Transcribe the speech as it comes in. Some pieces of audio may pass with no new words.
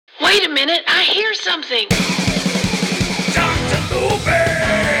Wait a minute, I hear something. Dr. Movie!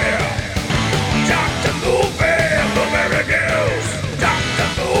 Dr. Movie! Blueberry News! Dr.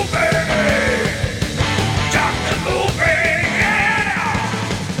 Movie! Dr. Movie! Yeah!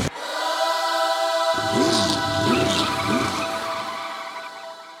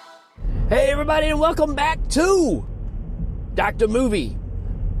 Hey everybody, and welcome back to Dr. Movie,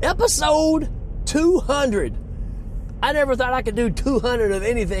 episode 200. I never thought I could do 200 of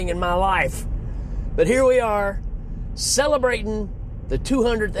anything in my life, but here we are, celebrating the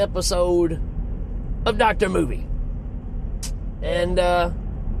 200th episode of Dr. Movie. And,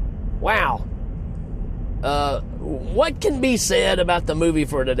 wow. What can be said about the movie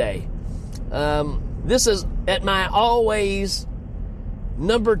for today? This is at my always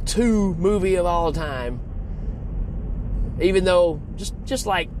number 2 movie of all time, even though just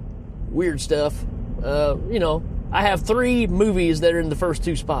like weird stuff, I have 3 movies that are in the first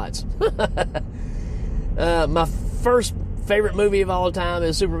 2 spots. My first favorite movie of all time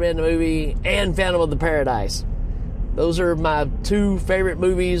is Superman the movie and Phantom of the Paradise. Those are my 2 favorite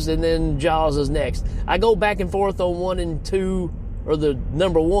movies, and then Jaws is next. I go back and forth on 1 and 2, or the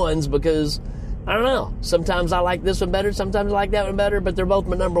number 1s, because I don't know. Sometimes I like this one better, sometimes I like that one better, but they're both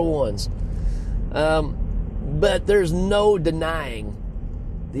my number 1s. But there's no denying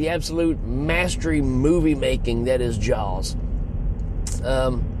the absolute mastery movie making that is Jaws.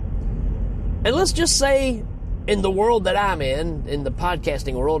 And let's just say, in the world that I'm in the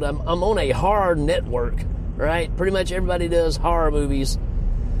podcasting world, I'm on a horror network, right? Pretty much everybody does horror movies.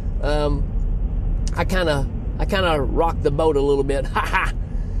 I kind of rock the boat a little bit,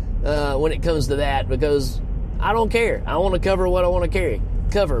 when it comes to that, because I don't care. I want to cover what I want to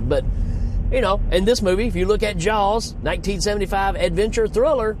cover, but in this movie, if you look at Jaws, 1975 adventure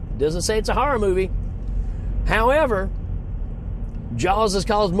thriller, doesn't say it's a horror movie. However, Jaws has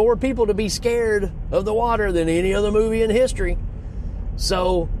caused more people to be scared of the water than any other movie in history.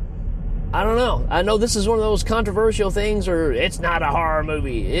 So, I don't know. I know this is one of those controversial things, or it's not a horror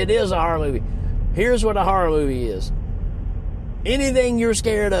movie. It is a horror movie. Here's what a horror movie is. Anything you're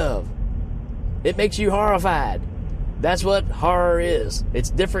scared of, it makes you horrified. That's what horror is. It's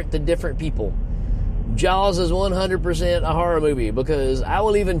different to different people. Jaws is 100% a horror movie, because I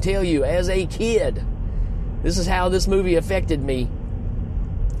will even tell you, as a kid, this is how this movie affected me.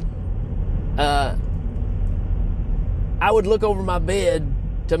 I would look over my bed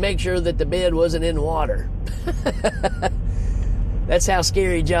to make sure that the bed wasn't in water. That's how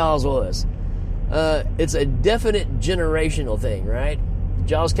scary Jaws was. It's a definite generational thing, right?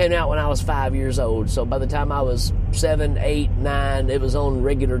 Jaws came out when I was 5 years old, so by the time I was 7, 8, 9, it was on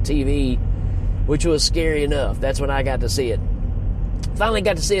regular TV, which was scary enough. That's when I got to see it. Finally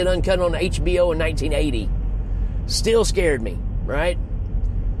got to see it uncut on HBO in 1980. Still scared me, right?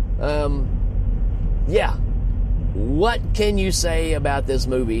 Yeah. What can you say about this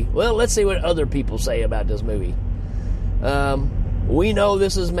movie? Well, let's see what other people say about this movie. We know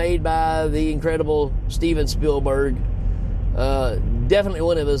this is made by the incredible Steven Spielberg. Definitely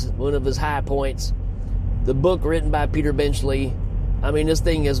one of his high points. The book written by Peter Benchley. I mean, this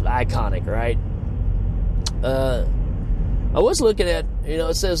thing is iconic, right? I was looking at,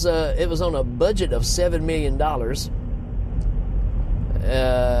 it says it was on a budget of $7 million.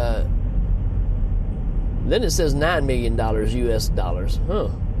 Then it says $9 million US dollars.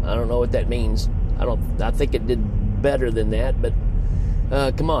 I don't know what that means. I think it did better than that, but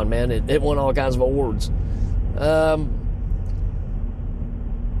come on, man, it won all kinds of awards.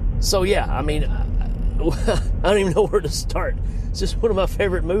 So yeah, I mean, I don't even know where to start. It's just one of my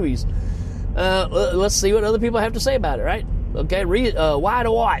favorite movies. Let's see what other people have to say about it, right? Okay, why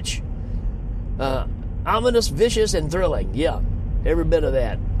to watch? Ominous, vicious, and thrilling. Yeah, every bit of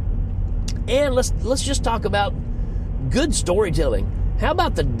that. And let's just talk about good storytelling. How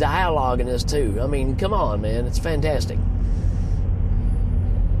about the dialogue in this too? I mean, come on, man, it's fantastic.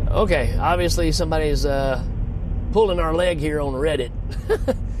 Okay, obviously somebody's pulling our leg here on Reddit.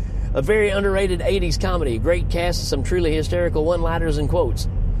 A very underrated 80s comedy. Great cast, some truly hysterical one-liners and quotes.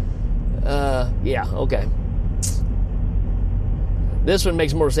 Yeah, okay. This one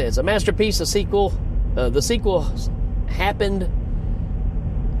makes more sense. A masterpiece, a sequel. The sequel happened.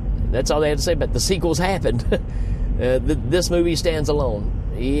 That's all they had to say, but the sequels happened. This movie stands alone.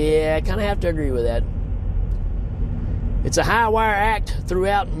 Yeah, I kind of have to agree with that. It's a high-wire act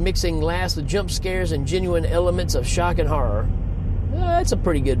throughout, mixing laughs with jump scares and genuine elements of shock and horror. That's a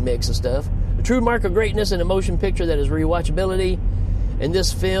pretty good mix of stuff. A true mark of greatness in a motion picture that is rewatchability. And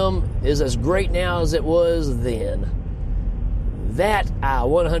this film is as great now as it was then. That I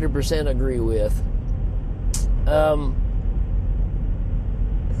 100% agree with.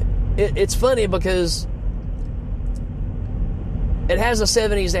 it's funny because it has a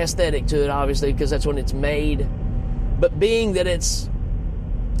 70s aesthetic to it, obviously, because that's when it's made. But being that it's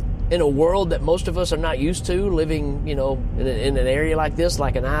in a world that most of us are not used to, living, in an area like this,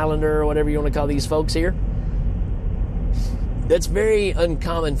 like an islander or whatever you want to call these folks here, that's very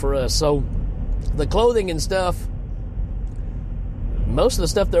uncommon for us. So the clothing and stuff, most of the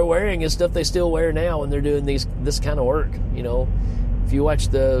stuff they're wearing is stuff they still wear now when they're doing this kind of work. If you watch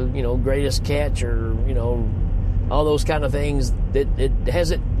the Greatest Catch or all those kind of things, it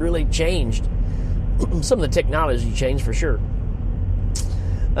hasn't really changed. Some of the technology changed for sure.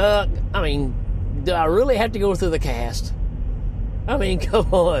 Do I really have to go through the cast? Come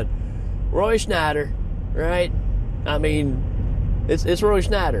on. Roy Schneider, right? It's Roy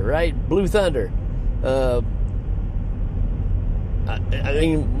Schneider, right? Blue Thunder.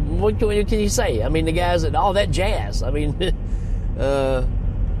 What can you say? The guys that all that jazz.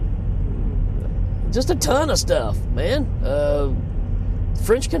 Just a ton of stuff, man.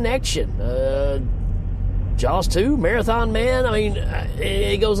 French Connection, Jaws 2, Marathon Man.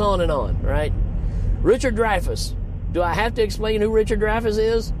 It goes on and on, right? Richard Dreyfuss. Do I have to explain who Richard Dreyfuss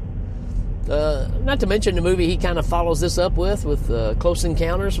is? Not to mention the movie he kind of follows this up with Close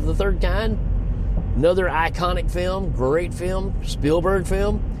Encounters of the Third Kind. Another iconic film, great film, Spielberg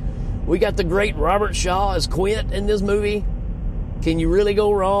film. We got the great Robert Shaw as Quint in this movie. Can you really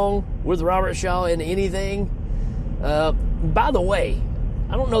go wrong with Robert Shaw in anything? By the way,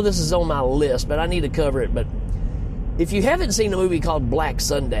 I don't know if this is on my list, but I need to cover it. But if you haven't seen a movie called Black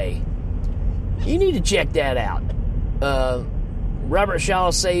Sunday, you need to check that out. Robert Shaw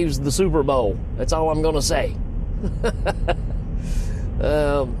saves the Super Bowl. That's all I'm going to say.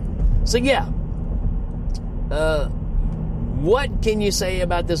 What can you say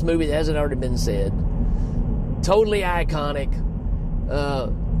about this movie that hasn't already been said? Totally iconic.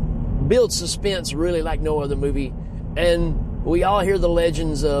 Builds suspense really like no other movie. And we all hear the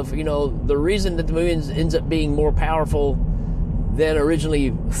legends of, the reason that the movie ends up being more powerful than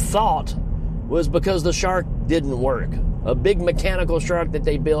originally thought was because the shark didn't work. A big mechanical shark that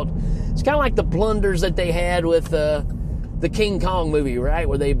they built. It's kind of like the blunders that they had with the King Kong movie, right?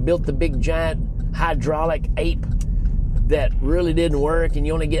 Where they built the big giant hydraulic ape that really didn't work, and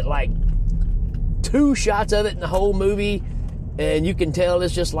you only get like 2 shots of it in the whole movie, and you can tell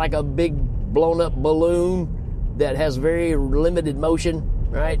it's just like a big blown up balloon that has very limited motion,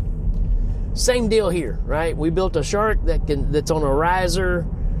 right? Same deal here, right? We built a shark that's on a riser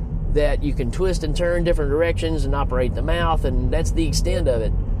that you can twist and turn different directions and operate the mouth, and that's the extent of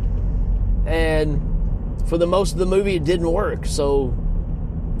it. And for the most of the movie, it didn't work, so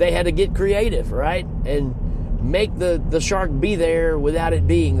they had to get creative, right? And make the shark be there without it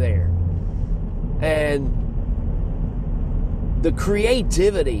being there. And the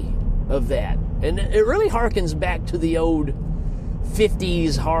creativity of that, and it really harkens back to the old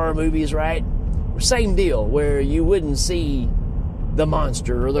 50s horror movies, right? Same deal, where you wouldn't see the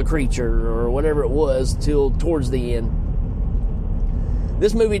monster or the creature or whatever it was till towards the end.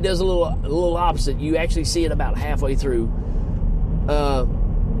 This movie does a little opposite. You actually see it about halfway through.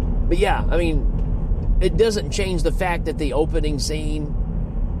 But yeah, it doesn't change the fact that the opening scene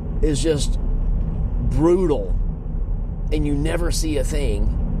is just brutal and you never see a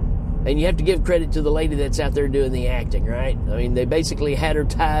thing. And you have to give credit to the lady that's out there doing the acting, right? They basically had her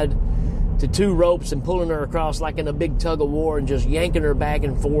tied to 2 ropes and pulling her across like in a big tug of war and just yanking her back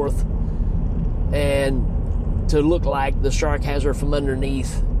and forth, and to look like the shark has her from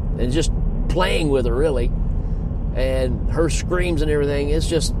underneath and just playing with her, really. And her screams and everything, it's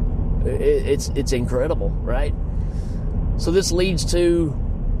just, it's incredible, right? So this leads to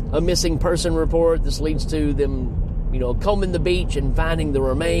a missing person report. This leads to them, combing the beach and finding the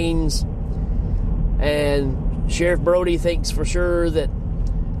remains. And Sheriff Brody thinks for sure that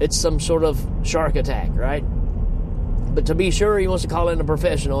it's some sort of shark attack, right? But to be sure, he wants to call in a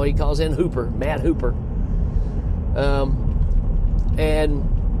professional. He calls in Matt Hooper. And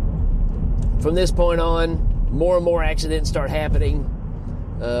from this point on, more and more accidents start happening.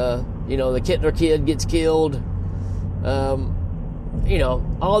 The Kittner kid gets killed.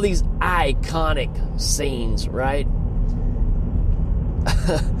 All these iconic scenes, right?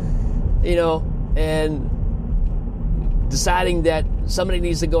 And deciding that somebody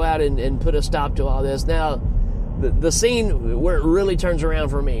needs to go out and put a stop to all this. Now, the scene where it really turns around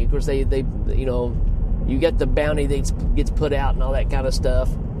for me, of course, they you get the bounty that gets put out and all that kind of stuff,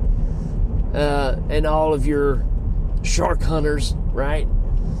 and all of your shark hunters, right,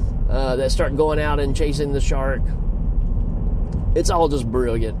 that start going out and chasing the shark. It's all just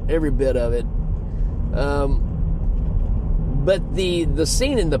brilliant, every bit of it. But the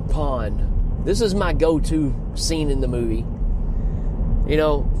scene in the pond, this is my go-to scene in the movie. You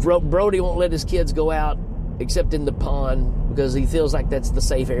know, Brody won't let his kids go out except in the pond because he feels like that's the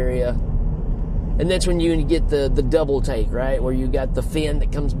safe area. And that's when you get the double take, right? Where you got the fin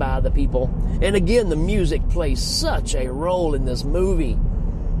that comes by the people. And again, the music plays such a role in this movie.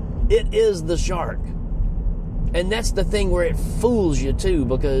 It is the shark. And that's the thing where it fools you too,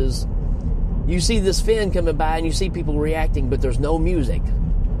 because you see this fin coming by and you see people reacting, but there's no music.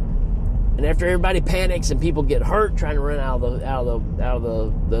 And after everybody panics and people get hurt trying to run out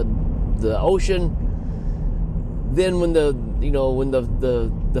of the ocean, then when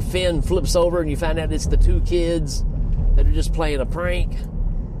the fin flips over and you find out it's the two kids that are just playing a prank,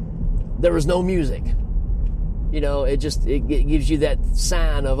 there was no music. You know, it gives you that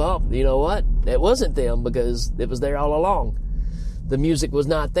sign of, oh, you know what? It wasn't them, because it was there all along. The music was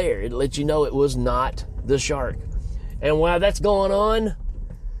not there. It let you know it was not the shark. And while that's going on,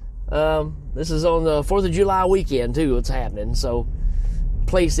 this is on the 4th of July weekend, too. It's happening. So,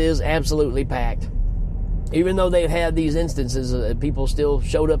 place is absolutely packed. Even though they've had these instances, people still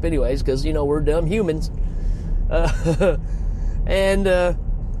showed up anyways, because, you know, we're dumb humans. And the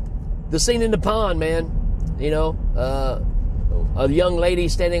scene in the pond, man, you know, a young lady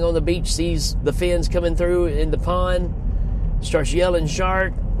standing on the beach sees the fins coming through in the pond, starts yelling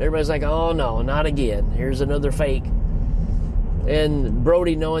shark. Everybody's like, oh no, not again. Here's another fake. And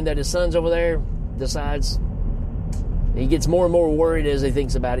Brody, knowing that his son's over there, decides, he gets more and more worried as he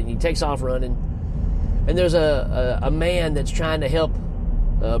thinks about it, and he takes off running. And there's a man that's trying to help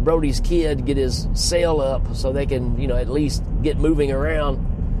Brody's kid get his sail up so they can, you know, at least get moving around.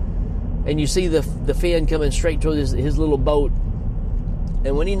 And you see the fin coming straight toward his little boat.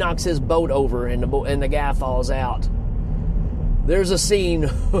 And when he knocks his boat over and the guy falls out, there's a scene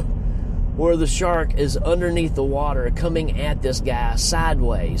where the shark is underneath the water coming at this guy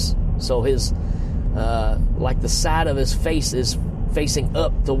sideways. So his like the side of his face is facing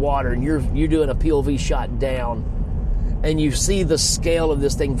up the water, and you're doing a POV shot down, and you see the scale of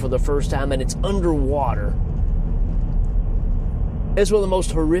this thing for the first time, and it's underwater. It's one of the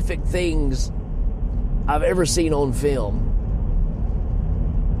most horrific things I've ever seen on film.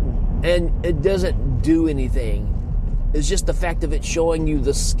 And it doesn't do anything. It's just the fact of it showing you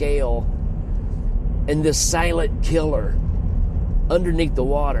the scale and this silent killer underneath the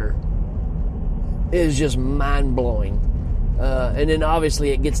water is just mind-blowing. And then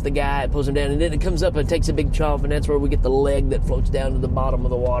obviously it gets the guy, it pulls him down, and then it comes up and takes a big chomp, and that's where we get the leg that floats down to the bottom of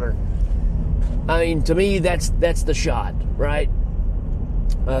the water. I mean, to me, that's the shot, right?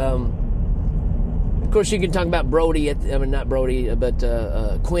 Of course, you can talk about Brody not Brody, but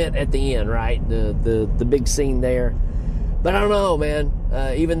Quint at the end, right? The big scene there. But I don't know, man.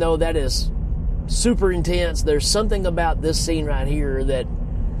 Even though that is super intense, there's something about this scene right here that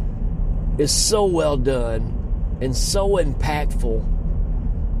is so well done and so impactful.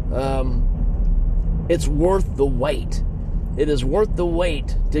 It's worth the wait. It is worth the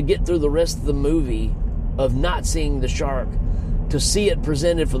wait to get through the rest of the movie of not seeing the shark. To see it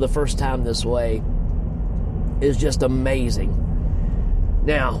presented for the first time this way is just amazing.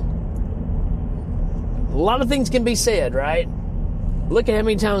 Now, a lot of things can be said, right? Look at how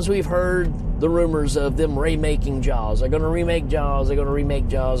many times we've heard the rumors of them remaking Jaws. They're going to remake Jaws. They're going to remake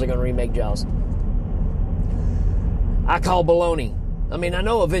Jaws. They're going to remake Jaws. I call baloney. I mean, I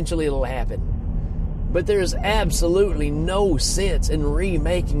know eventually it'll happen. But there's absolutely no sense in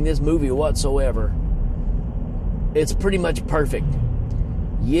remaking this movie whatsoever. It's pretty much perfect.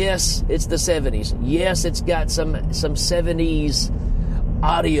 Yes, it's the 70s. Yes, it's got some 70s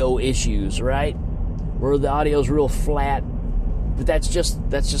audio issues, right? Where the audio's real flat. But that's just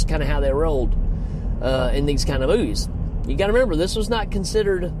kind of how they rolled in these kind of movies. You got to remember, this was not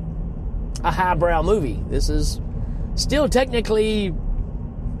considered a highbrow movie. This is still technically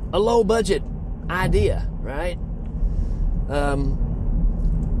a low-budget idea, right?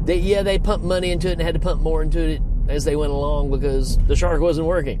 They pumped money into it and had to pump more into it as they went along because the shark wasn't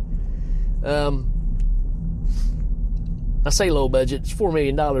working. I say low budget. It's $4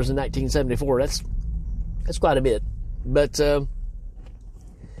 million in 1974. That's quite a bit. But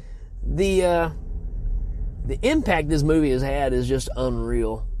the impact this movie has had is just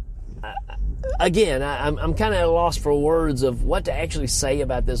unreal. Again, I'm kind of at a loss for words of what to actually say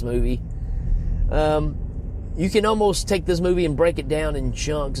about this movie. You can almost take this movie and break it down in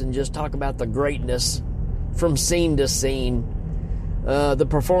chunks and just talk about the greatness from scene to scene. The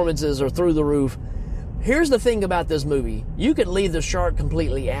performances are through the roof. Here's the thing about this movie. You could leave the shark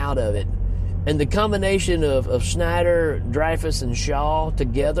completely out of it. And the combination of Schneider, Dreyfuss, and Shaw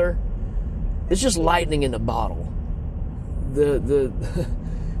together, it's just lightning in a bottle. the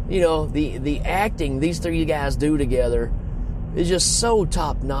the acting these three guys do together is just so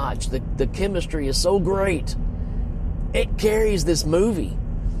top notch. The chemistry is so great. It carries this movie.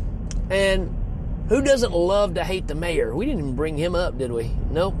 And who doesn't love to hate the mayor? We didn't even bring him up, did we?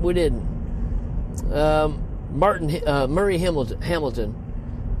 Nope, we didn't. Murray Hamilton,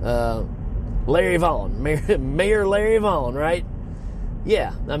 Larry Vaughn, Mayor Larry Vaughn, right?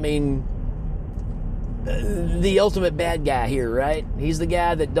 Yeah, I mean, the ultimate bad guy here, right? He's the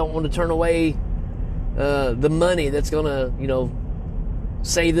guy that don't want to turn away the money that's going to,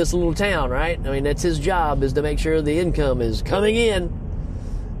 save this little town, right? I mean, that's his job, is to make sure the income is coming in.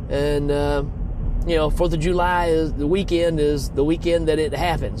 And, 4th of July is the weekend that it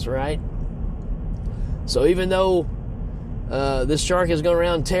happens, right? So even though this shark is going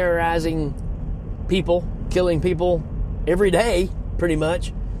around terrorizing people, killing people every day, pretty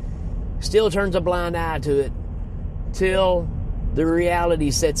much, still turns a blind eye to it till the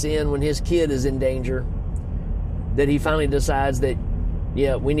reality sets in when his kid is in danger, that he finally decides that,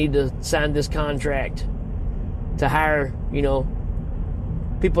 yeah, we need to sign this contract to hire,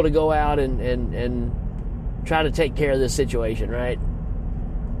 people to go out and try to take care of this situation, right?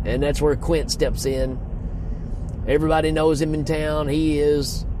 And that's where Quint steps in. Everybody knows him in town. He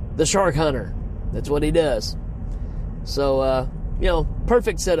is the shark hunter. That's what he does. So,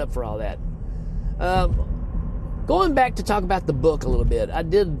 perfect setup for all that. Going back to talk about the book a little bit, I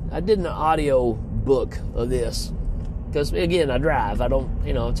did an audio book of this. Because, again, I drive. I don't,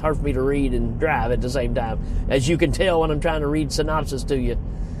 it's hard for me to read and drive at the same time. As you can tell when I'm trying to read synopsis to you.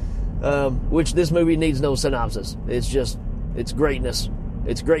 Which this movie needs no synopsis. It's just, it's greatness.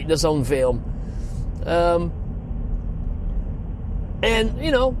 It's greatness on film. And,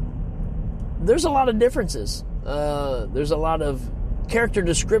 there's a lot of differences. There's a lot of character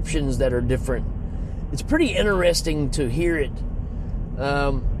descriptions that are different. It's pretty interesting to hear it.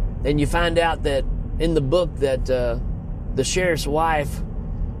 And you find out that in the book that the sheriff's wife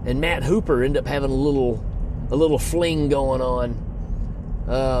and Matt Hooper end up having a little fling going on.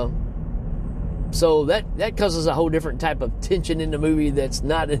 So that causes a whole different type of tension in the movie that's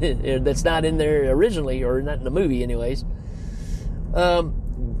not in there originally, or not in the movie anyways.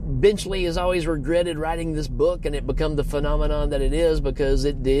 Benchley has always regretted writing this book, and it become the phenomenon that it is because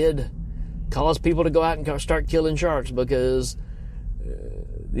it did cause people to go out and start killing sharks, because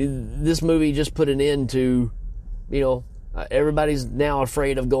this movie just put an end to, everybody's now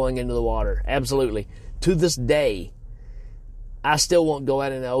afraid of going into the water. Absolutely. To this day, I still won't go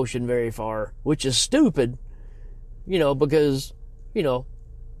out in the ocean very far, which is stupid, because,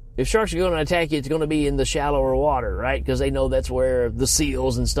 if sharks are going to attack you, it's going to be in the shallower water, right? Because they know that's where the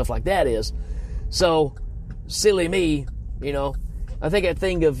seals and stuff like that is. So, silly me, I think that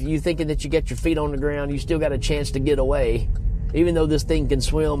thing of you thinking that you get your feet on the ground, you still got a chance to get away, even though this thing can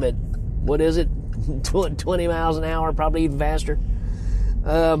swim at, 20 miles an hour, probably even faster.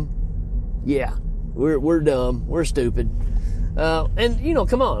 Yeah, we're dumb, we're stupid. And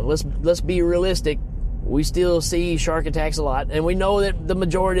come on, let's be realistic. We still see shark attacks a lot, and we know that the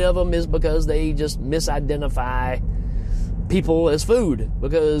majority of them is because they just misidentify people as food,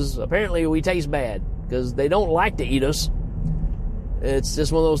 because apparently we taste bad, because they don't like to eat us. It's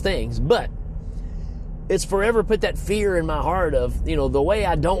just one of those things. But it's forever put that fear in my heart of, the way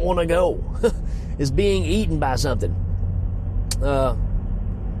I don't want to go is being eaten by something.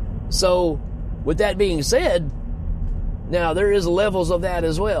 So with that being said, now there is levels of that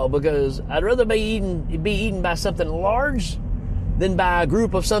as well, because I'd rather be eaten by something large than by a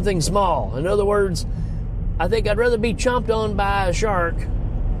group of something small. In other words, I think I'd rather be chomped on by a shark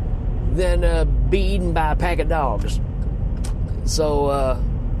than be eaten by a pack of dogs. So,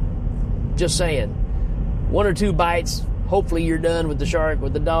 just saying, 1 or 2 bites, hopefully you're done with the shark.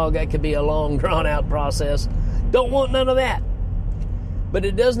 With the dog, that could be a long, drawn-out process. Don't want none of that. But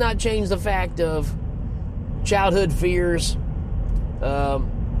it does not change the fact of childhood fears.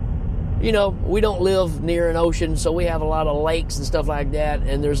 We don't live near an ocean, so we have a lot of lakes and stuff like that,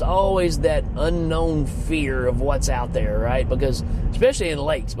 and there's always that unknown fear of what's out there, right? Because, especially in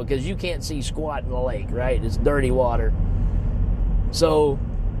lakes, because you can't see squat in the lake, right? It's dirty water. So,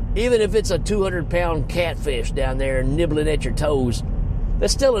 even if it's a 200-pound catfish down there nibbling at your toes,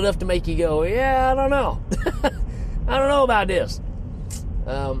 that's still enough to make you go, yeah, I don't know. I don't know about this.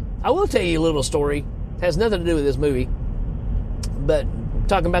 I will tell you a little story. It has nothing to do with this movie, but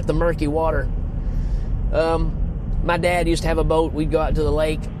talking about the murky water. My dad used to have a boat. We'd go out to the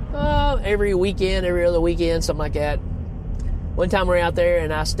lake every weekend, every other weekend, something like that. One time we were out there,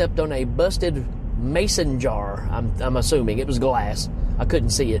 and I stepped on a busted mason jar. I'm assuming it was glass. I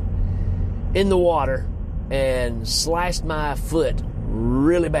couldn't see it in the water, and sliced my foot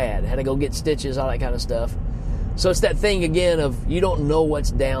really bad. Had to go get stitches, all that kind of stuff. So it's that thing again of you don't know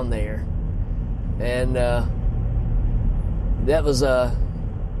what's down there. And that was a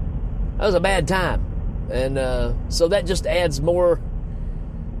bad time. And so that just adds more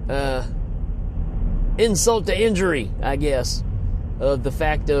insult to injury, I guess, of the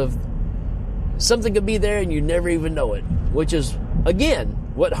fact of something could be there and you never even know it, which is, again,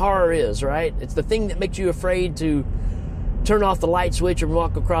 what horror is, right? It's the thing that makes you afraid to turn off the light switch and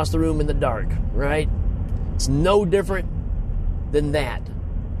walk across the room in the dark, right? It's no different than that.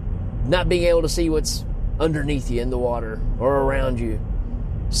 Not being able to see what's underneath you in the water or around you.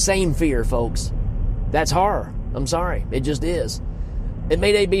 Same fear, folks. That's horror. I'm sorry. It just is. It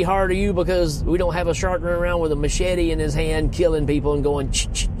may be horror to you because we don't have a shark running around with a machete in his hand killing people and going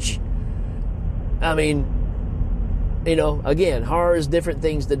ch-ch-ch. I mean, you know, again, horror is different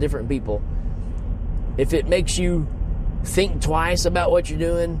things to different people. If it makes you think twice about what you're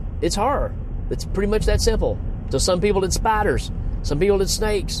doing, it's horror. It's pretty much that simple. To some people, it's spiders. Some people, it's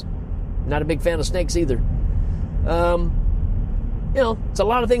snakes. Not a big fan of snakes either. You know, it's a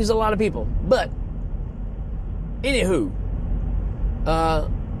lot of things to a lot of people. But, anywho,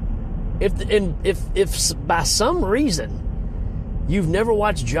 if by some reason you've never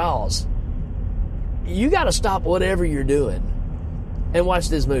watched Jaws, you got to stop whatever you're doing and watch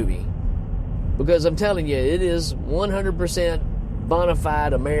this movie. Because I'm telling you, it is 100% bona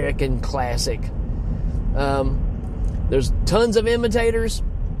fide American classic. There's tons of imitators,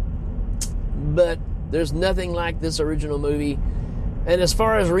 but there's nothing like this original movie. And as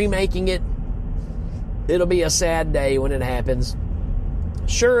far as remaking it, it'll be a sad day when it happens.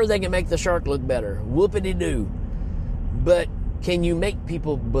 Sure, they can make the shark look better. Whoopity-doo. But can you make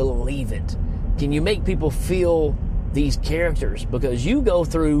people believe it? Can you make people feel these characters? Because you go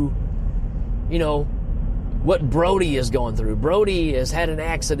through, you know, what Brody is going through. Brody has had an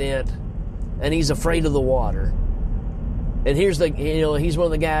accident, and he's afraid of the water. And here's the, you know, he's one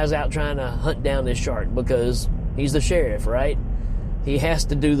of the guys out trying to hunt down this shark because he's the sheriff, right? He has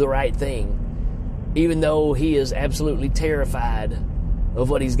to do the right thing, even though he is absolutely terrified of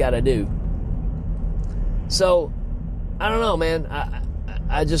what he's got to do. So, I don't know, man.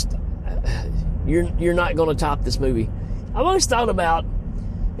 I just, you're not going to top this movie. I've always thought about,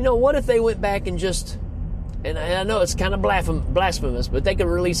 you know, what if they went back and just, and I know it's kind of blasphemous, but they could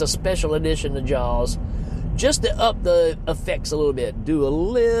release a special edition of Jaws just to up the effects a little bit. Do a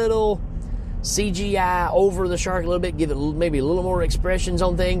little CGI over the shark a little bit, give it maybe a little more expressions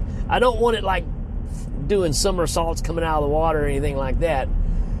on things. I don't want it like doing somersaults coming out of the water or anything like that.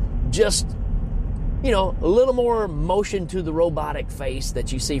 Just, you know, a little more motion to the robotic face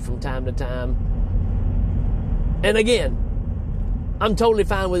that you see from time to time. And again, I'm totally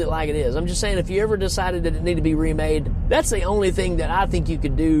fine with it like it is. I'm just saying, if you ever decided that it needed to be remade, that's the only thing that I think you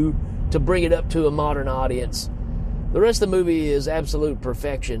could do to bring it up to a modern audience. The rest of the movie is absolute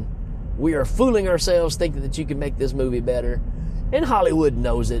perfection. We are fooling ourselves thinking that you can make this movie better. And Hollywood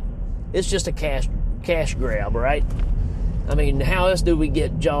knows it. It's just a cash grab, right? I mean, how else do we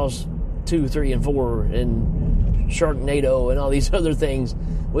get Jaws 2, 3, and 4 and Sharknado and all these other things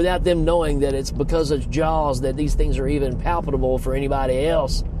without them knowing that it's because of Jaws that these things are even palpable for anybody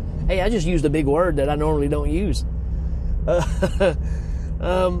else? Hey, I just used a big word that I normally don't use.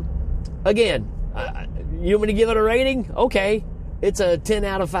 Again, you want me to give it a rating? Okay, it's a 10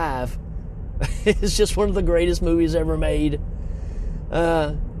 out of 5. It's just one of the greatest movies ever made.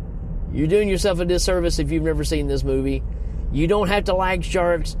 You're doing yourself a disservice if you've never seen this movie. You don't have to like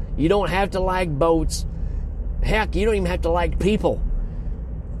sharks. You don't have to like boats. Heck, you don't even have to like people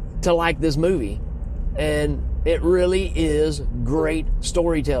to like this movie. And it really is great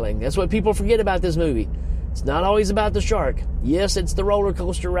storytelling. That's what people forget about this movie. It's not always about the shark. Yes, it's the roller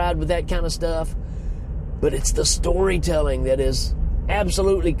coaster ride with that kind of stuff, but it's the storytelling that is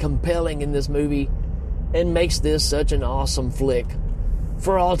absolutely compelling in this movie and makes this such an awesome flick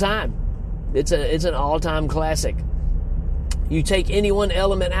for all time. It's an all-time classic. You take any one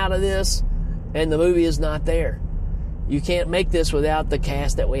element out of this, and the movie is not there. You can't make this without the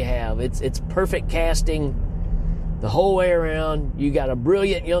cast that we have. It's perfect casting the whole way around. You got a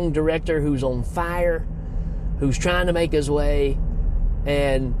brilliant young director who's on fire, who's trying to make his way,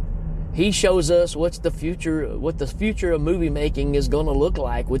 and he shows us what the future of movie making is going to look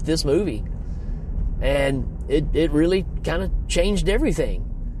like with this movie. And it really kind of changed everything.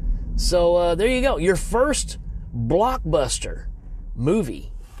 So there you go. Your first blockbuster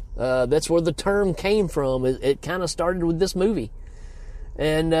movie. That's where the term came from. It kind of started with this movie.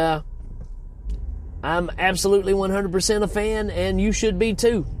 And I'm absolutely 100% a fan, and you should be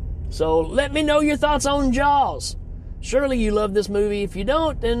too. So let me know your thoughts on Jaws. Surely you love this movie. If you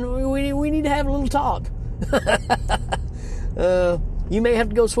don't, then we need to have a little talk. You may have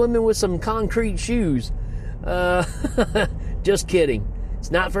to go swimming with some concrete shoes. Just kidding.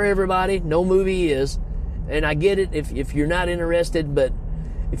 It's not for everybody. No movie is. And I get it if you're not interested, but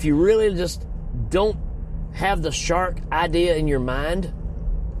if you really just don't have the shark idea in your mind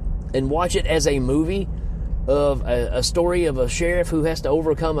and watch it as a movie of a story of a sheriff who has to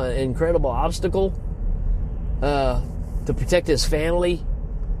overcome an incredible obstacle to protect his family,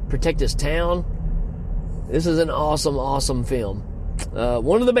 protect his town. This is an awesome, awesome film.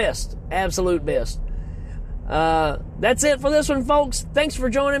 One of the best. Absolute best. That's it for this one, folks. Thanks for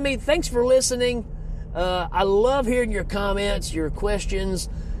joining me. Thanks for listening. I love hearing your comments, your questions,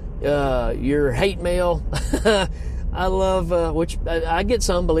 your hate mail. I love, which I get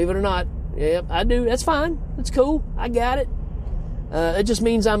some, believe it or not. Yeah, I do. That's fine. It's cool. I got it. It just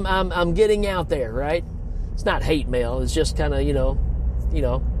means I'm getting out there, right? It's not hate mail. It's just kind of, you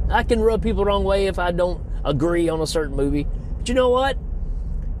know, I can rub people the wrong way if I don't agree on a certain movie. But you know what?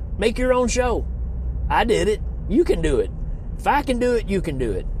 Make your own show. I did it. You can do it. If I can do it, you can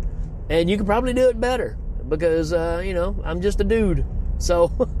do it. And you can probably do it better because, I'm just a dude.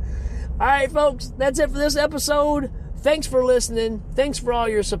 So, all right, folks, that's it for this episode. Thanks for listening. Thanks for all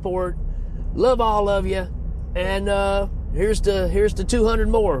your support. Love all of you. And here's to 200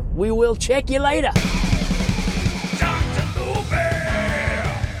 more. We will check you later.